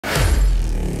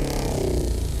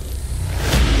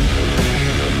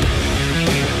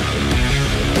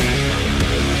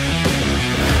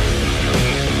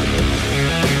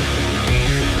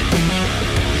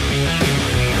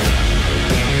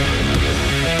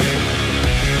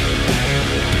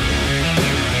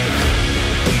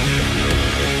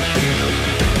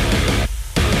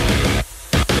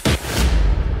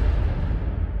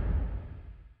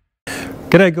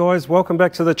G'day guys, welcome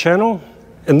back to the channel.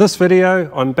 In this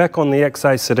video I'm back on the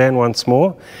XA sedan once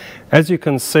more. As you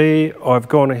can see, I've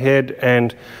gone ahead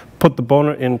and put the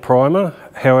bonnet in primer.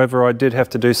 However, I did have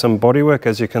to do some bodywork,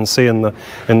 as you can see in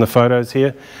the photos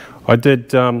here. I did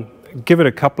give it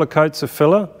a couple of coats of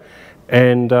filler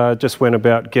and just went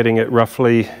about getting it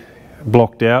roughly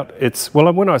blocked out.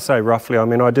 Well, when I say roughly, I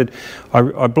mean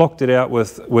I blocked it out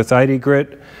with 80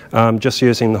 grit, just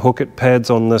using the hook-it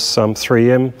pads on this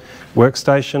 3M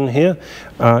workstation here.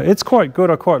 It's quite good.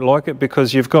 I quite like it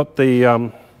because you've got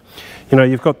the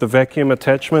you've got the vacuum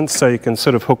attachments, so you can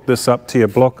sort of hook this up to your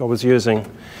block. I was using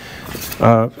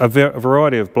a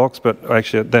variety of blocks, but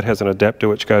actually that has an adapter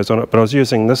which goes on it, but I was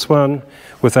using this one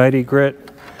with 80 grit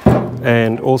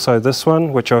and also this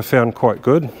one, which I found quite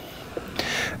good.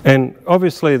 And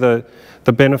obviously the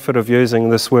benefit of using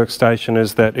this workstation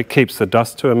is that it keeps the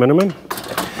dust to a minimum.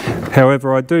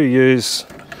 However, I do use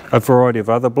a variety of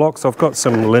other blocks. I've got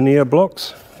some linear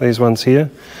blocks, these ones here,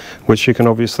 which you can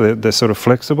obviously, they're sort of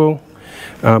flexible.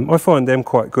 I find them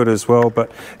quite good as well,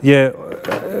 but yeah,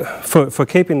 for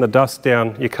keeping the dust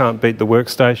down, you can't beat the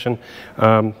workstation.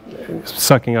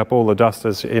 Sucking up all the dust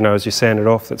as you sand it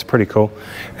off, that's pretty cool.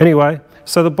 Anyway,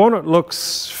 so the bonnet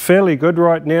looks fairly good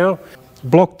right now.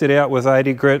 Blocked it out with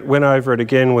 80 grit, went over it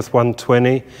again with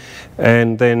 120,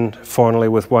 and then finally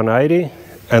with 180,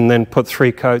 and then put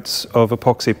 3 coats of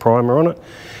epoxy primer on it.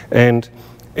 And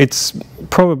it's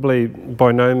probably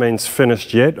by no means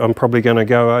finished yet. I'm probably going to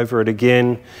go over it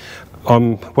again.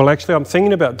 Well, actually, I'm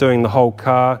thinking about doing the whole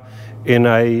car in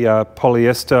a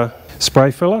polyester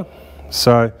spray filler.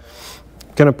 So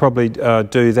I'm going to probably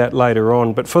do that later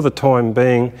on, but for the time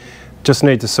being, just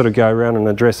need to sort of go around and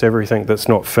address everything that's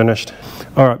not finished.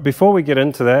 All right, before we get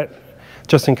into that,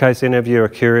 just in case any of you are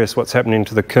curious what's happening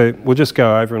to the coupe, we'll just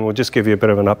go over and we'll just give you a bit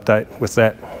of an update with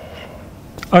that.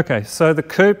 Okay, so the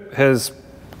coupe has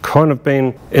kind of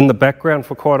been in the background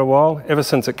for quite a while. Ever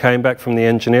since it came back from the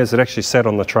engineers, it actually sat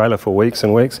on the trailer for weeks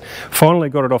and weeks. Finally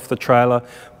got it off the trailer,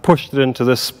 pushed it into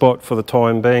this spot for the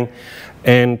time being.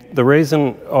 And the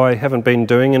reason I haven't been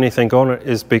doing anything on it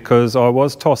is because I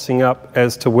was tossing up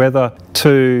as to whether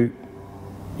to,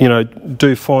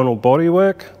 do final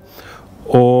bodywork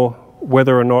or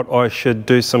whether or not I should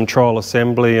do some trial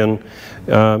assembly and,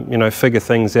 figure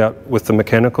things out with the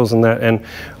mechanicals and that. And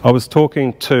I was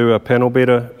talking to a panel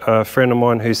beater, a friend of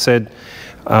mine, who said,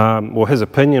 well, his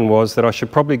opinion was that I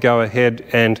should probably go ahead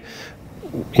and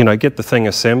get the thing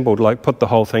assembled, like put the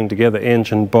whole thing together,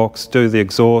 engine, box, do the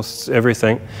exhausts,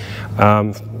 everything,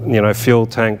 fuel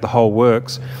tank, the whole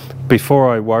works, before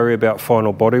I worry about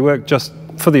final bodywork, just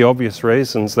for the obvious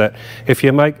reasons that if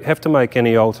you have to make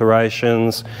any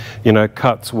alterations,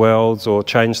 cuts, welds, or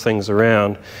change things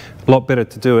around, a lot better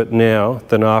to do it now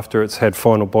than after it's had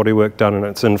final bodywork done and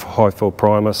it's in for high fill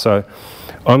primer. So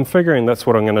I'm figuring that's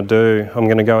what I'm going to do. I'm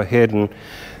going to go ahead and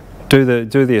do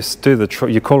the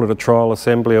you call it a trial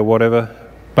assembly or whatever.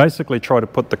 Basically try to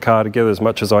put the car together as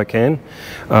much as I can,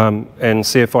 and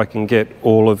see if I can get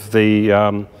all of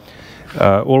the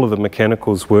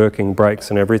mechanicals working, brakes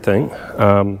and everything.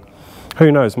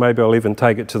 Who knows, maybe I'll even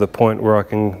take it to the point where I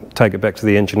can take it back to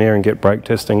the engineer and get brake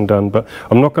testing done, but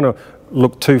I'm not going to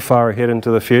look too far ahead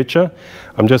into the future.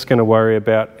 I'm just going to worry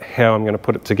about how I'm going to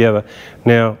put it together.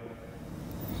 Now,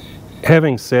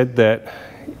 having said that,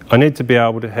 I need to be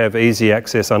able to have easy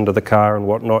access under the car and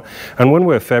whatnot. And when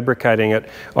we're fabricating it,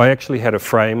 I actually had a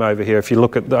frame over here. If you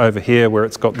look at over here where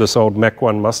it's got this old Mach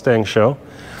 1 Mustang shell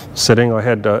sitting, I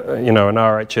had an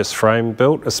RHS frame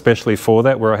built especially for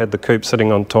that, where I had the coupe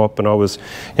sitting on top, and I was,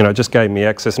 just gave me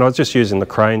access, and I was just using the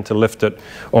crane to lift it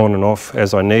on and off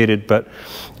as I needed. But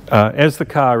as the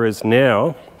car is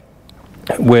now,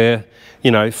 where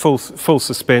full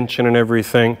suspension and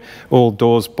everything, all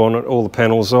doors, bonnet, all the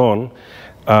panels on,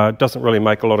 doesn't really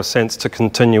make a lot of sense to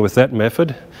continue with that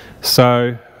method.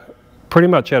 So pretty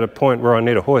much at a point where I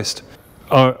need a hoist.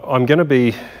 I'm going to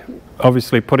be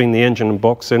obviously putting the engine and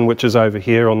box in, which is over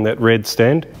here on that red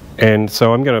stand, and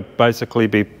so I'm going to basically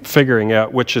be figuring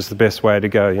out which is the best way to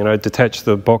go. Detach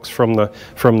the box from the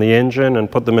engine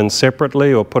and put them in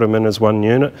separately, or put them in as one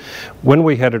unit. When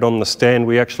we had it on the stand,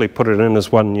 we actually put it in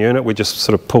as one unit. We just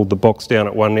sort of pulled the box down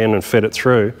at one end and fed it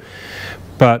through.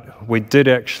 But we did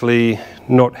actually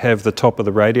not have the top of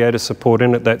the radiator support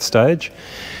in at that stage,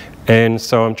 and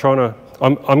so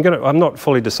I'm not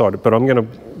fully decided, but I'm going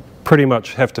to pretty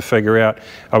much have to figure out,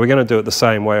 are we going to do it the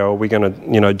same way, or are we going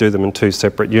to do them in 2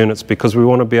 separate units, because we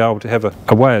want to be able to have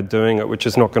a way of doing it which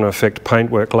is not going to affect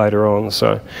paintwork later on.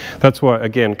 So that's why,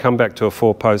 again, come back to a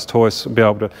 4-post hoist, be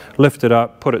able to lift it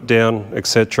up, put it down,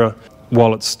 etc.,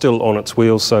 while it's still on its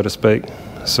wheels, so to speak.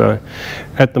 So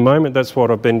at the moment, that's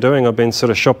what I've been doing. I've been sort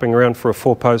of shopping around for a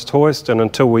 4-post hoist, and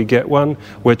until we get one,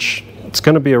 which it's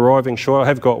going to be arriving short. I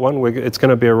have got one. It's going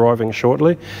to be arriving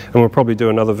shortly, and we'll probably do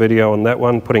another video on that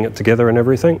one, putting it together and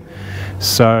everything.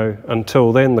 So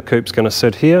until then, the coupe's going to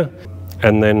sit here,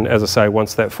 and then, as I say,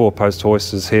 once that 4-post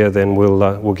hoist is here, then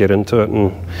we'll get into it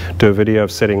and do a video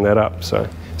of setting that up. So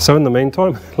in the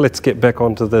meantime, let's get back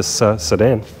onto this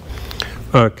sedan.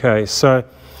 Okay, so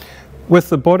with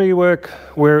the bodywork,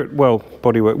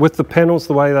 with the panels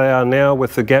the way they are now,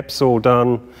 with the gaps all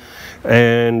done,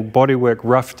 and bodywork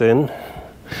roughed in,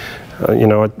 you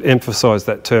know, I emphasise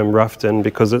that term roughed in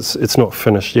because it's not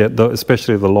finished yet,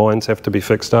 especially the lines have to be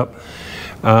fixed up.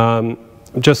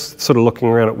 Just sort of looking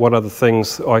around at what other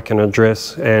things I can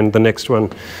address, and the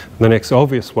next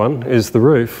obvious one is the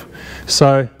roof.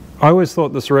 So I always thought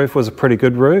this roof was a pretty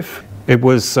good roof. It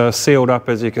was sealed up,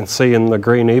 as you can see, in the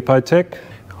green Epotech.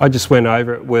 I just went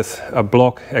over it with a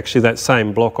block, actually that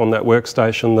same block on that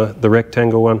workstation, the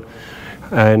rectangle one,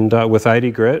 and with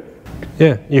 80 grit.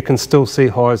 Yeah, you can still see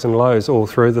highs and lows all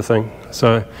through the thing.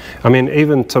 So, I mean,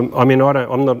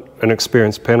 I'm not an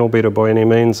experienced panel beater by any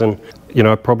means, and you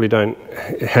know, I probably don't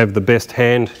have the best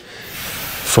hand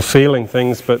for feeling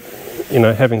things, but you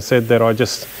know, having said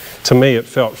that, to me it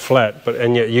felt flat,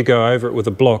 and yet you go over it with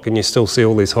a block and you still see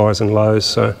all these highs and lows.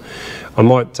 So I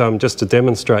might, just to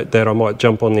demonstrate that, I might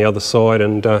jump on the other side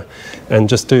and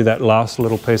just do that last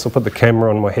little piece. I'll put the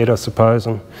camera on my head, I suppose,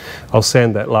 and I'll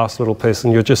sand that last little piece,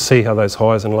 and you'll just see how those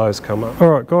highs and lows come up.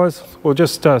 Alright guys, we'll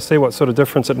just see what sort of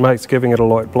difference it makes giving it a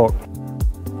light block.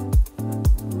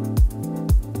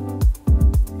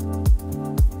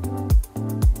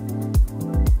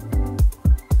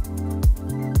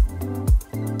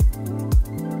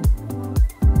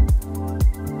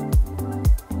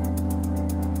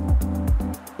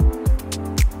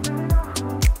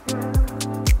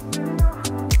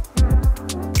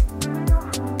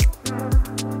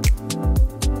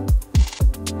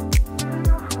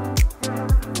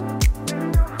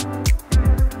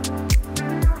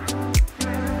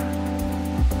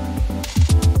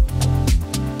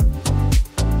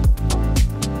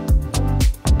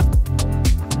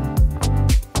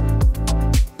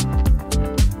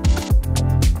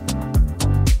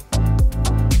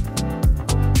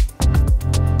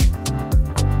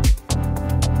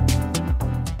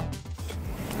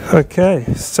 Okay,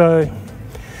 so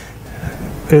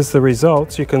there's the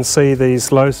results. You can see these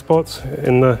low spots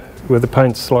where the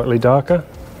paint's slightly darker.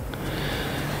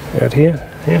 Out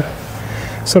here,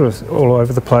 yeah, sort of all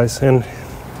over the place. And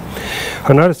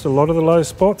I noticed a lot of the low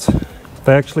spots,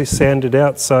 they actually sanded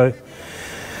out, so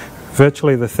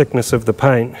virtually the thickness of the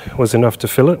paint was enough to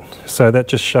fill it. So that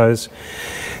just shows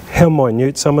how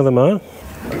minute some of them are.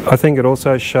 I think it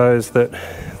also shows that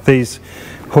these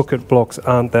hook-it blocks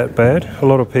aren't that bad. A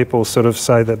lot of people sort of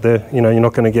say that you're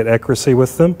not going to get accuracy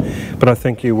with them, but I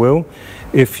think you will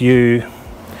if you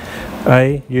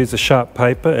A, use a sharp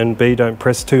paper, and B, don't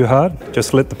press too hard.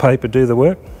 Just let the paper do the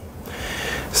work.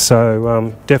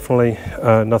 So definitely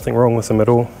nothing wrong with them at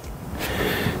all.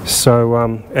 So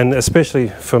and especially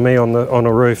for me on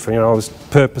a roof, you know, I was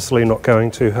purposely not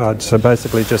going too hard. So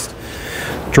basically just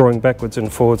drawing backwards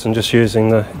and forwards and just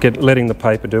using letting the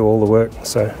paper do all the work.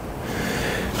 So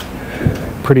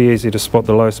pretty easy to spot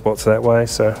the low spots that way.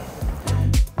 So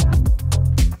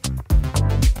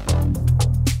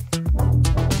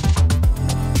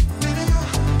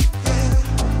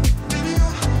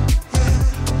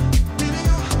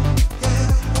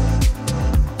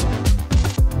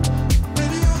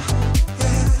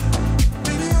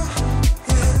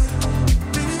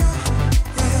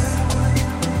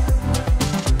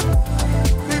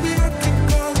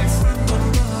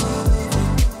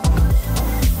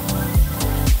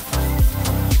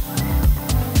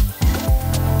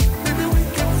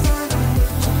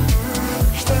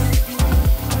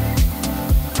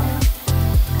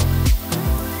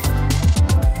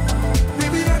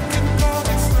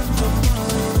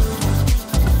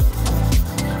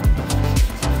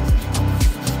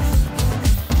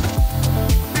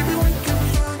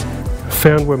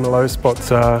found where my low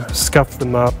spots are, scuffed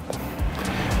them up,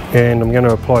 and I'm going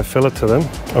to apply filler to them.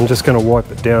 I'm just going to wipe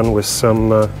it down with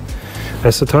some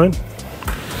acetone,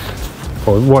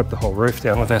 or wipe the whole roof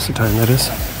down with acetone, that is,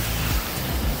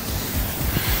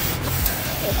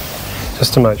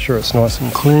 just to make sure it's nice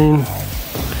and clean.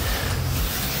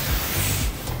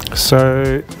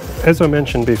 So as I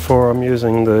mentioned before, I'm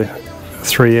using the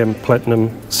 3M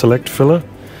Platinum Select filler.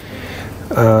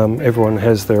 Everyone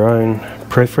has their own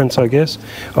preference, I guess.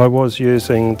 I was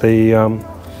using the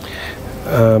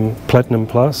Platinum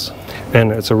Plus,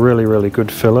 and it's a really good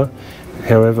filler.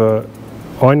 However,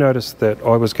 I noticed that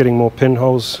I was getting more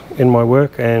pinholes in my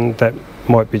work, and that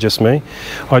might be just me.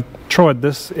 I tried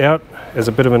this out as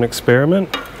a bit of an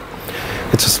experiment.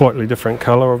 It's a slightly different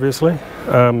colour obviously,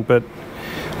 but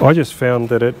I just found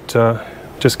that it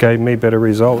just gave me better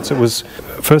results. It was,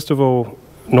 first of all,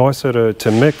 nicer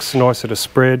to mix, nicer to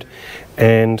spread,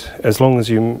 and as long as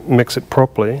you mix it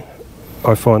properly,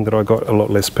 I find that I got a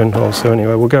lot less pinholes. So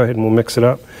anyway, we'll go ahead and we'll mix it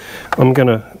up. I'm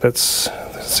gonna, let's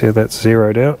see how that's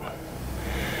zeroed out.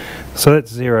 So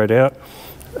that's zeroed out.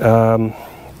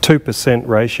 2%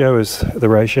 ratio is the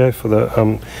ratio for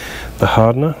the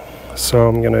hardener. So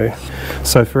I'm gonna,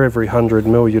 so for every 100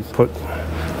 mil you'd put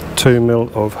 2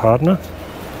 mil of hardener.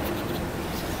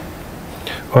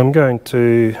 I'm going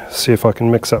to see if I can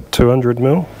mix up 200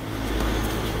 mil.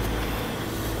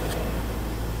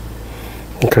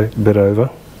 Okay, a bit over.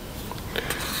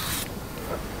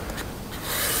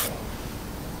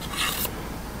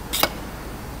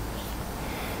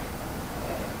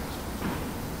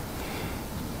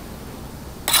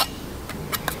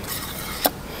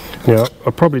 Now, I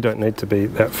probably don't need to be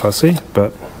that fussy,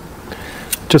 but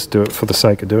just do it for the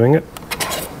sake of doing it.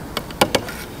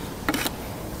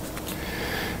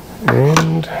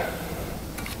 And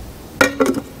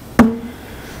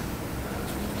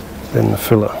then the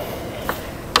filler.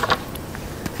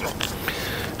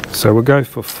 So we'll go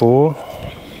for 4.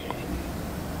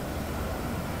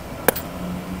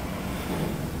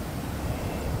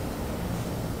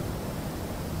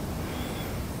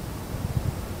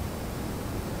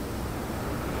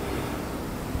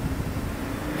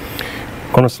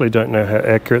 Honestly, don't know how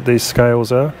accurate these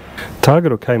scales are.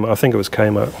 Target or Kmart? I think it was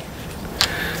Kmart.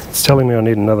 It's telling me I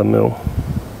need another mil.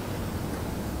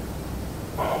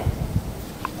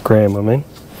 Gram, I mean.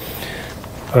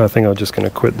 I think I'm just going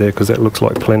to quit there because that looks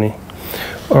like plenty.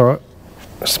 Alright,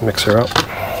 let's mix her up.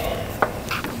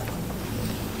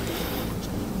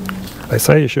 They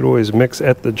say you should always mix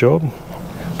at the job.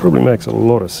 Probably makes a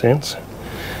lot of sense.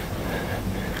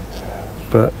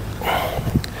 But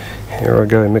here I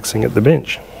go mixing at the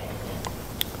bench.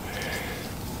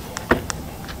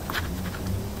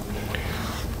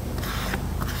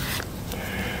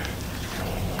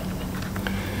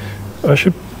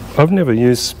 I've never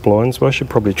used splines, but I should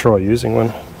probably try using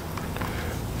one.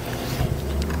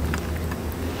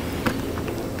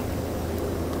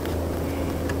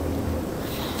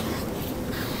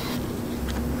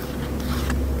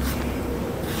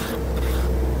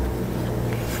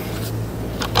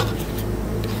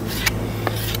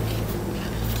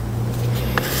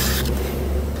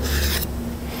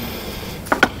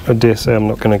 I dare say I'm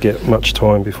not going to get much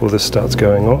time before this starts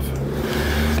going off,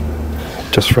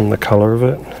 just from the colour of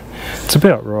it. It's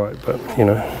about right, but you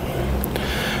know,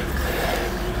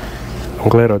 I'm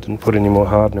glad I didn't put any more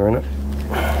hardener in it.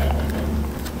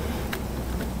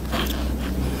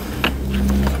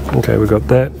 Okay, we got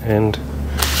that, and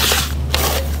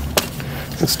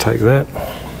let's take that.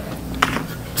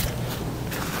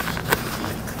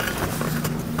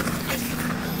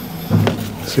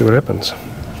 See what happens.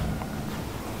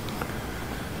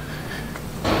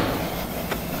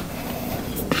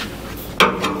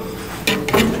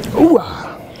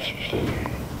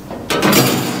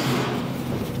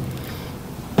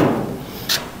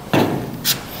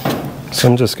 So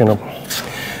I'm just going to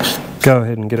go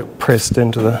ahead and get it pressed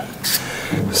into the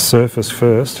surface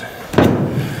first.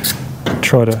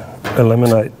 Try to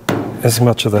eliminate as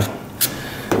much of the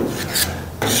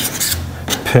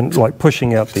pin, like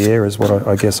pushing out the air is what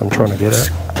I guess I'm trying to get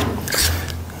at.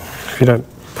 If you don't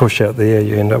push out the air,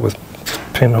 you end up with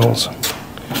pinholes.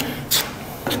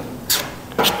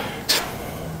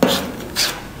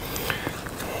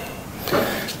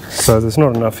 So there's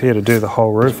not enough here to do the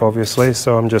whole roof obviously,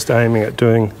 so I'm just aiming at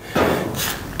doing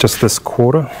just this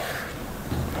quarter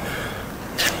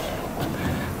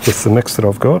with the mix that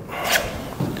I've got.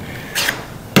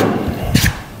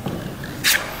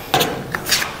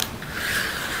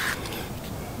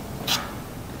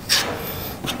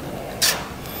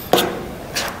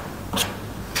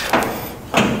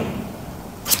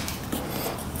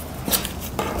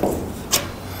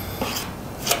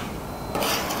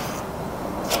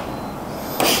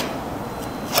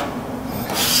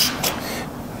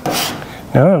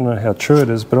 Now, I don't know how true it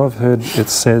is, but I've heard it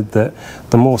said that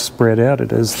the more spread out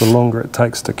it is, the longer it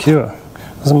takes to cure.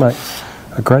 Doesn't make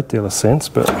a great deal of sense,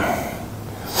 but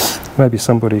maybe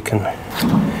somebody can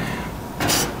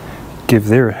give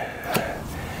their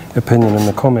opinion in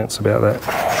the comments about that.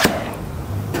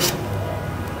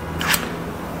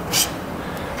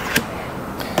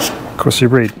 Of course, you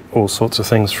read all sorts of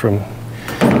things from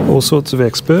all sorts of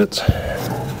experts.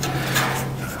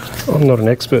 I'm not an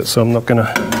expert, so I'm not going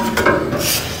to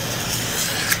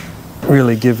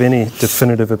really give any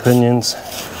definitive opinions.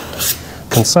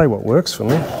 Can say what works for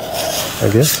me, I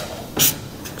guess.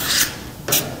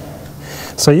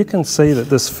 So you can see that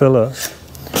this filler,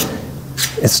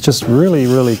 it's just really,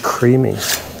 really creamy.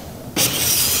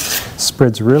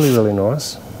 Spreads really, really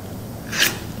nice.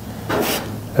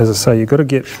 As I say, you've got to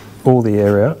get all the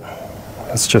air out.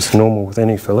 It's just normal with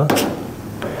any filler.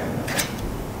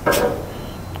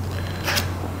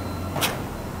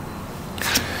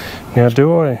 Now,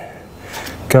 do I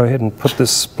go ahead and put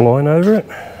this spline over it?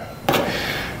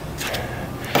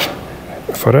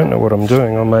 If I don't know what I'm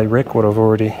doing, I may wreck what I've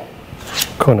already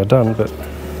kind of done, but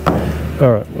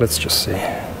alright, let's just see.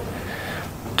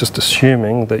 Just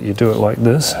assuming that you do it like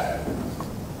this.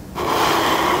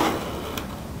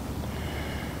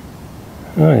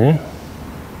 Oh yeah.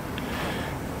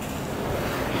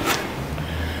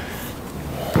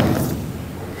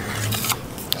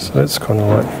 So that's kind of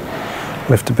like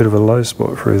left a bit of a low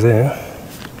spot through there.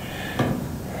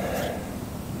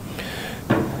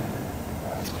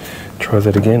 Try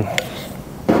that again.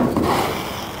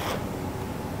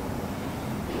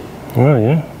 Oh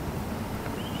yeah.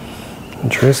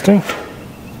 Interesting.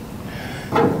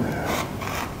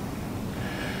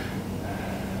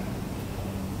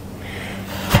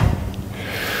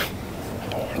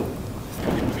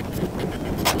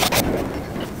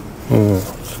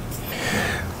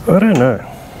 I don't know.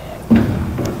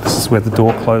 This is where the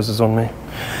door closes on me.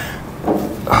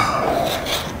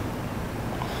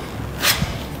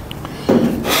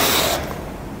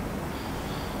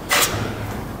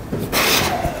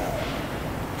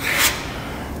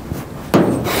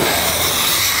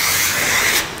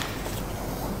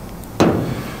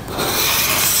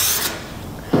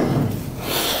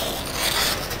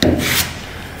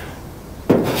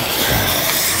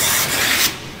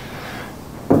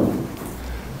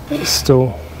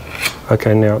 Still,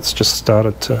 okay, now it's just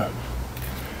started to,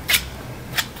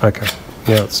 okay,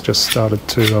 now it's just started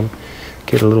to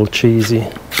get a little cheesy.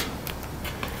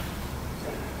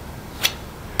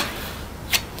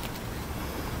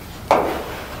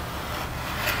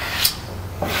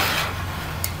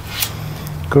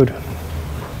 Good.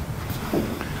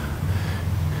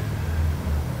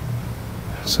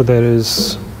 So that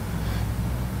is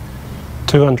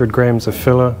 200 grams of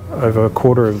filler over a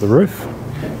quarter of the roof.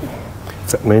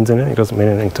 If that means anything, it doesn't mean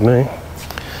anything to me.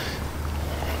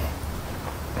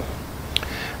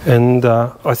 And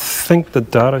I think the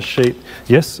data sheet,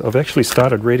 yes, I've actually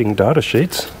started reading data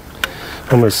sheets.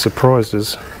 I'm as surprised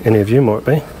as any of you might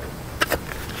be.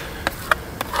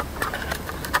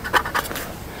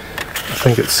 I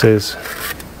think it says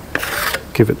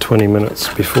give it 20 minutes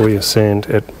before you sand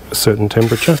at a certain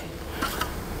temperature.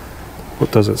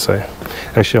 What does it say?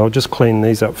 Actually, I'll just clean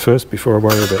these up first before I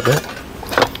worry about that.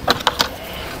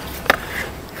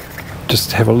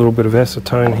 Just have a little bit of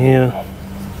acetone here.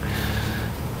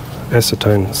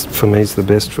 Acetone for me is the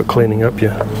best for cleaning up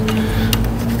your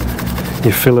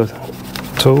filler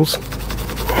tools.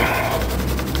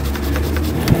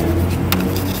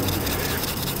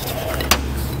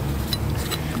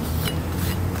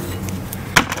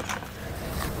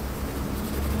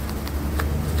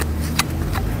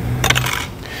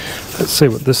 Let's see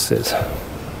what this says.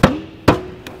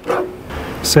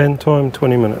 Sand time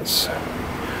 20 minutes.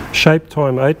 Shape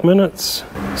time 8 minutes.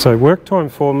 So work time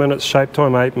 4 minutes, shape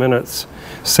time 8 minutes,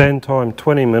 sand time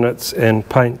 20 minutes, and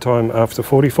paint time after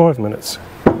 45 minutes.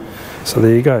 So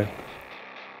there you go.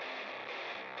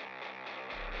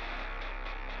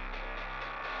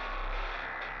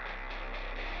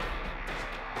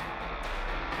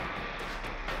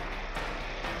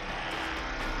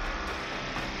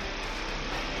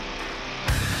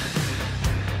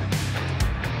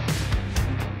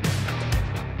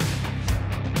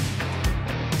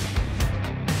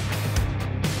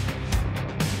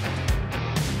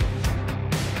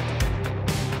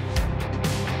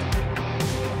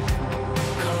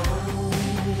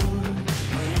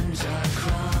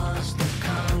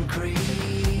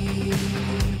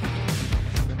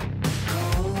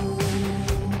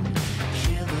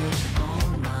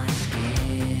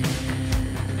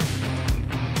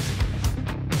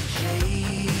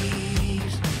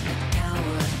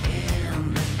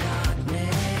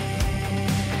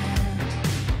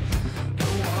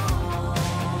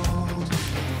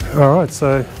 Alright,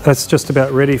 so that's just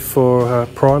about ready for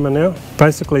primer now.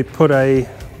 Basically put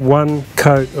one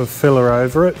coat of filler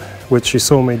over it, which you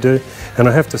saw me do, and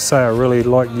I have to say I really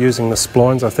like using the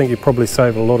splines. I think you probably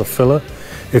save a lot of filler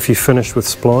if you finish with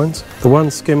splines. The one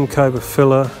skim coat of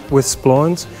filler with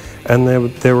splines, and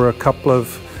there were a couple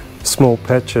of small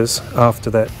patches after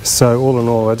that. So all in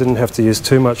all, I didn't have to use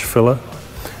too much filler,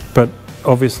 but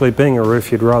obviously being a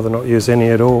roof you'd rather not use any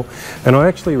at all. And I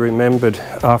actually remembered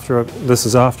after, this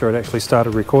is after I'd actually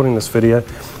started recording this video,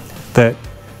 that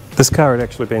this car had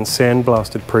actually been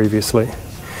sandblasted previously.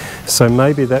 So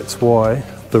maybe that's why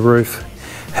the roof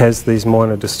has these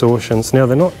minor distortions. Now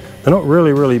they're not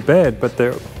really bad, but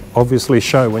they obviously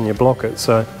show when you block it.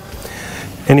 So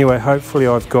anyway, hopefully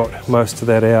I've got most of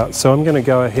that out. So I'm going to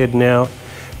go ahead now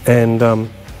and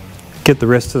get the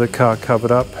rest of the car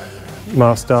covered up,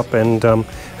 masked up, and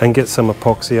get some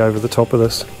epoxy over the top of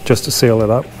this just to seal it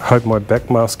up. Hope my back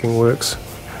masking works.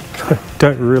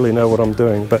 Don't really know what I'm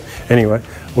doing, but anyway,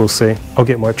 we'll see. I'll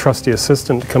get my trusty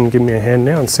assistant to come give me a hand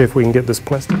now and see if we can get this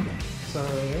plastic.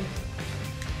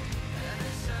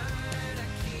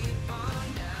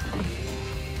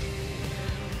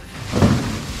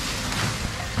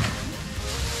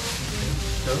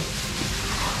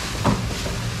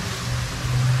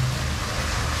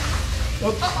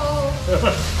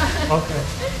 Okay,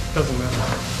 doesn't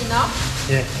matter. Enough?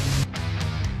 Yeah.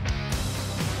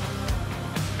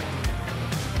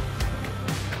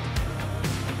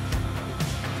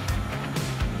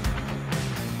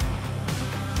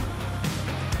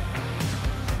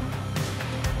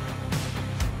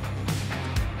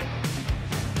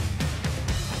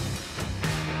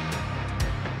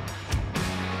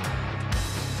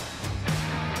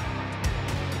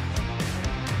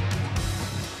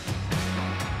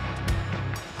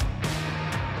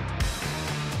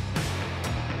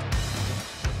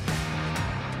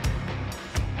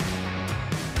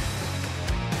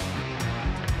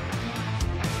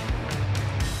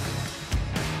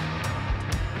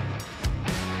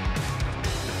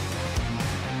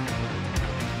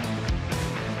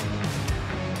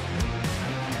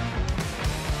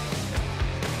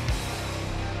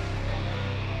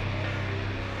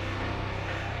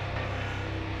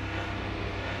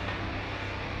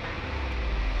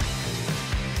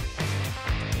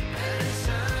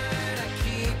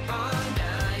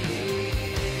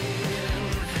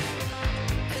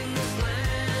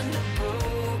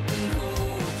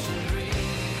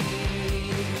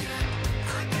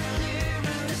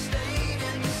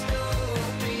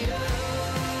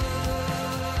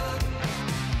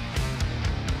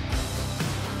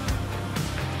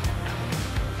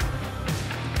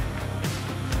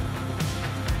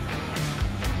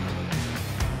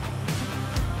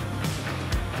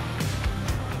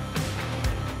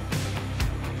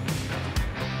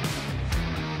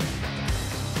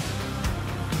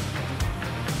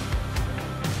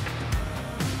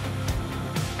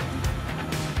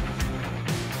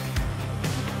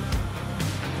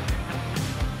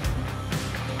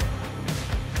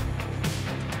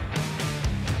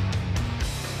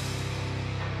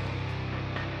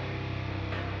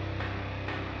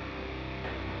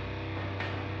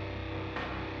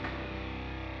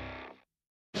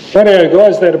 Rightio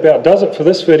guys, that about does it for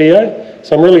this video.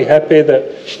 So I'm really happy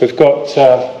that we've got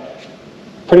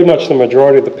pretty much the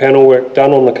majority of the panel work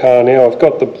done on the car now. I've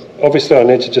got obviously I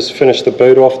need to just finish the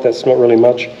boot off, that's not really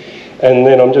much. And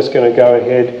then I'm just going to go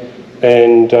ahead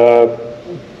and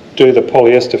do the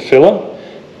polyester filler.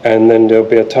 And then there'll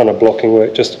be a ton of blocking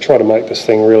work just to try to make this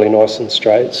thing really nice and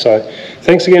straight. So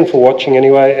thanks again for watching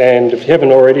anyway, and if you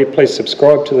haven't already, please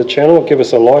subscribe to the channel, give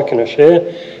us a like and a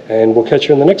share, and we'll catch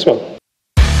you in the next one.